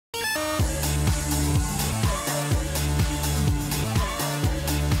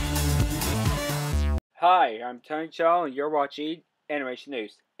Hi, I'm Tony Chow and you're watching Animation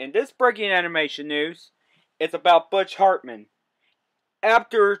News. In this breaking animation news, it's about Butch Hartman.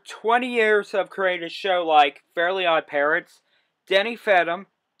 After 20 years of creating a show like Fairly Odd Parents, Danny Phantom,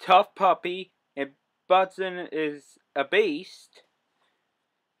 Tough Puppy, and Bunsen is a Beast,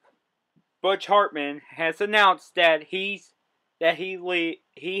 Butch Hartman has announced that he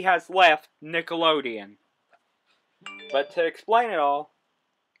has left Nickelodeon. But to explain it all,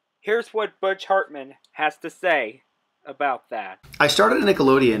 here's what Butch Hartman has to say about that. I started at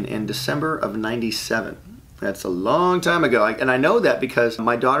Nickelodeon in December of '97. That's a long time ago. And I know that because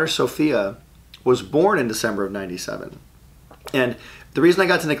my daughter Sophia was born in December of '97. And the reason I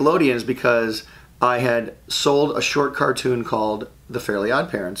got to Nickelodeon is because I had sold a short cartoon called The Fairly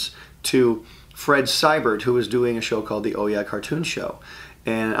Odd Parents to Fred Seibert, who was doing a show called the Oh Yeah Cartoon Show.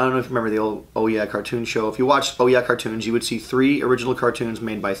 And I don't know if you remember the old Oh Yeah Cartoon Show. If you watched Oh Yeah Cartoons, you would see 3 original cartoons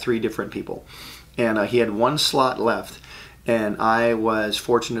made by 3 different people. And he had 1 slot left. And I was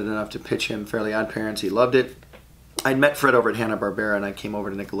fortunate enough to pitch him Fairly Odd Parents. He loved it. I'd met Fred over at Hanna-Barbera, and I came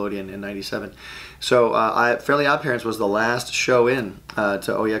over to Nickelodeon in '97. So Fairly Odd Parents was the last show in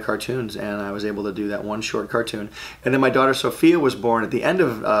to Oh Yeah Cartoons, and I was able to do that 1 short cartoon. And then my daughter Sophia was born at the end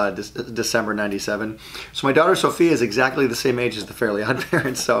of December '97. So my daughter Sophia is exactly the same age as the Fairly Odd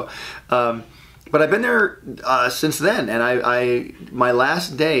Parents. So, but I've been there since then, and my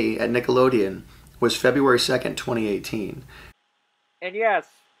last day at Nickelodeon was February 2nd, 2018. And yes,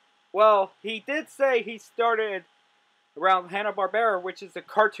 well, he did say he started around Hanna-Barbera, which is a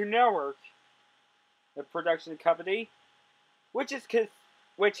Cartoon Network, the production company, which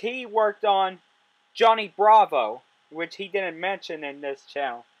he worked on Johnny Bravo, which he didn't mention in this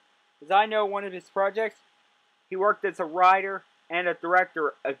channel. As I know, one of his projects, he worked as a writer and a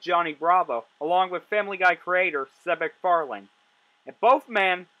director of Johnny Bravo, along with Family Guy creator Seth MacFarlane. And both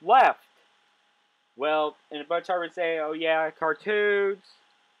men left. Well, and Butch Hartman say, oh yeah, cartoons,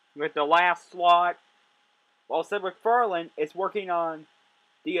 with the last slot. While Seth MacFarlane is working on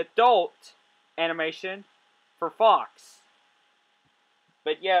the adult animation for Fox.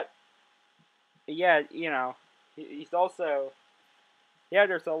 But yet, yeah, you know, he's also, yeah,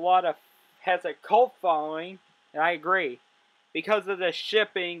 there's a lot of, has a cult following, and I agree, because of the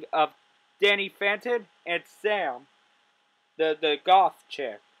shipping of Danny Phantom and Sam, the goth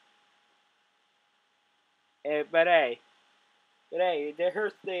chick. But hey,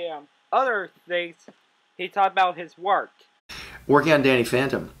 here's the other things he talked about his work. Working on Danny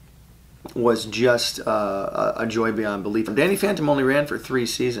Phantom was just a joy beyond belief. Danny Phantom only ran for 3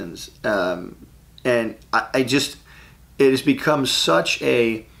 seasons, and it has become such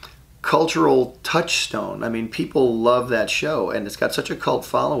a cultural touchstone. I mean, people love that show, and it's got such a cult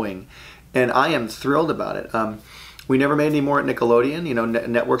following, and I am thrilled about it. We never made any more at Nickelodeon. You know,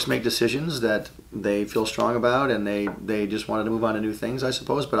 networks make decisions that they feel strong about, and they just wanted to move on to new things, I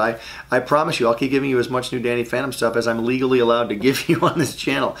suppose. But I promise you, I'll keep giving you as much new Danny Phantom stuff as I'm legally allowed to give you on this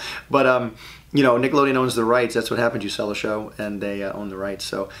channel. But you know, Nickelodeon owns the rights. That's what happens. You sell a show, and they own the rights.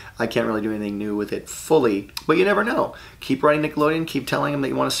 So I can't really do anything new with it fully. But you never know. Keep writing Nickelodeon. Keep telling them that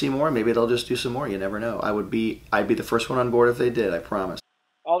you want to see more. Maybe they'll just do some more. You never know. I'd be the first one on board if they did. I promise.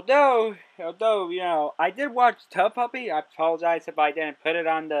 Although, you know, I did watch Tough Puppy. I apologize if I didn't put it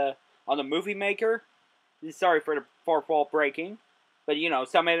on the Movie Maker. Sorry for the fourth wall breaking. But, you know,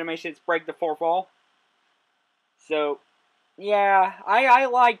 some animations break the fourth wall. So, yeah, I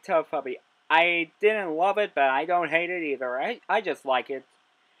like Tough Puppy. I didn't love it, but I don't hate it either. I just like it.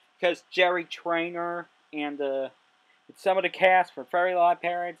 Because Jerry Trainer and some of the cast from Fairly Odd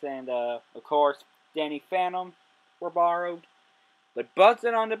Parents and, of course, Danny Phantom were borrowed. But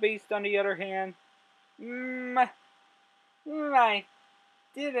Bunsen on the Beast, on the other hand, I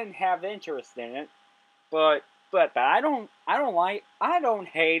didn't have interest in it. But I don't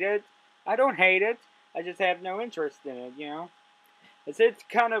hate it. I don't hate it. I just have no interest in it, you know. It's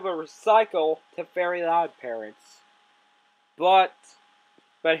kind of a recycle to Fairly Odd Parents. But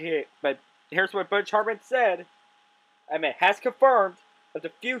here's what Butch Hartman said. I mean, has confirmed that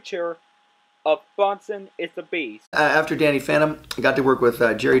the future of Bunsen is the Beast. After Danny Phantom, I got to work with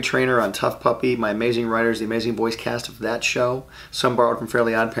Jerry Trainer on Tough Puppy, my amazing writers, the amazing voice cast of that show. Some borrowed from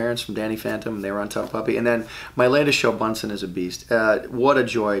Fairly Odd Parents, from Danny Phantom, and they were on Tough Puppy. And then my latest show, Bunsen is a Beast. What a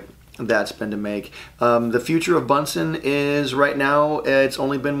joy that's been to make. The future of Bunsen is, right now, it's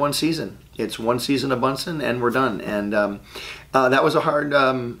only been 1 season. It's 1 season of Bunsen, and we're done. And that was a hard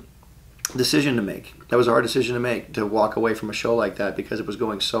decision to make. That was a hard decision to make, to walk away from a show like that because it was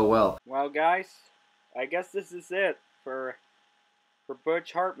going so well. Well, guys, I guess this is it for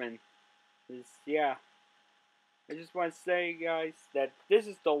Butch Hartman. Yeah. I just want to say, guys, that this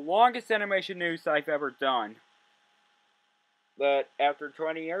is the longest animation news I've ever done. But after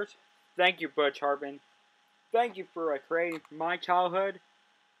 20 years, thank you, Butch Hartman. Thank you for creating my childhood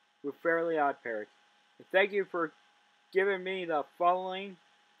with Fairly Odd Parents. And thank you for giving me the following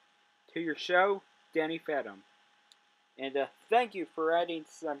to your show, Danny Fedham. And thank you for adding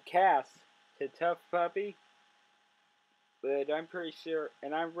some cast to Tough Puppy. But I'm pretty sure,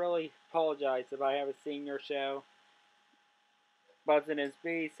 and I really apologize if I haven't seen your show, Buzz and His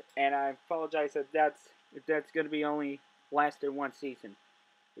Beast, and I apologize if that's going to be only lasted one season.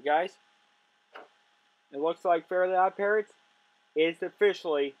 But guys, it looks like Fairly Odd Parents is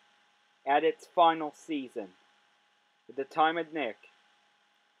officially at its final season. At the time of Nick.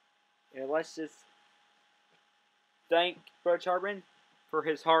 And let's just thank Butch Hartman for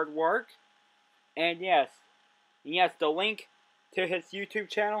his hard work. And yes, the link to his YouTube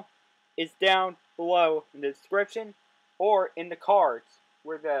channel is down below in the description or in the cards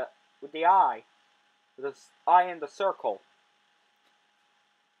with the eye in the circle.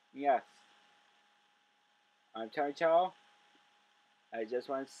 Yes. I'm Tony Chow. I just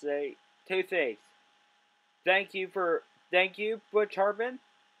want to say two things. Thank you, Butch Hartman,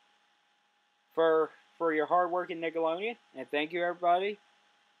 for your hard work in Nickelodeon, and thank you everybody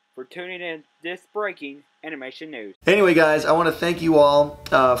for tuning in this breaking animation news. Anyway, guys, I want to thank you all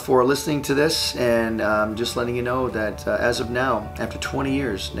for listening to this, and just letting you know that as of now, after 20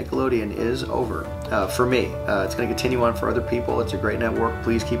 years, Nickelodeon is over for me. It's going to continue on for other people. It's a great network.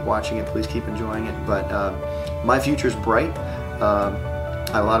 Please keep watching it. Please keep enjoying it. But my future is bright.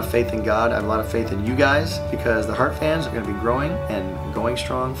 I have a lot of faith in God. I have a lot of faith in you guys, because the Hart fans are going to be growing and going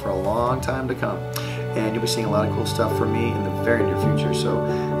strong for a long time to come. And you'll be seeing a lot of cool stuff from me in the very near future. So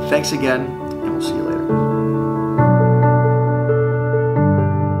thanks again, and we'll see you later.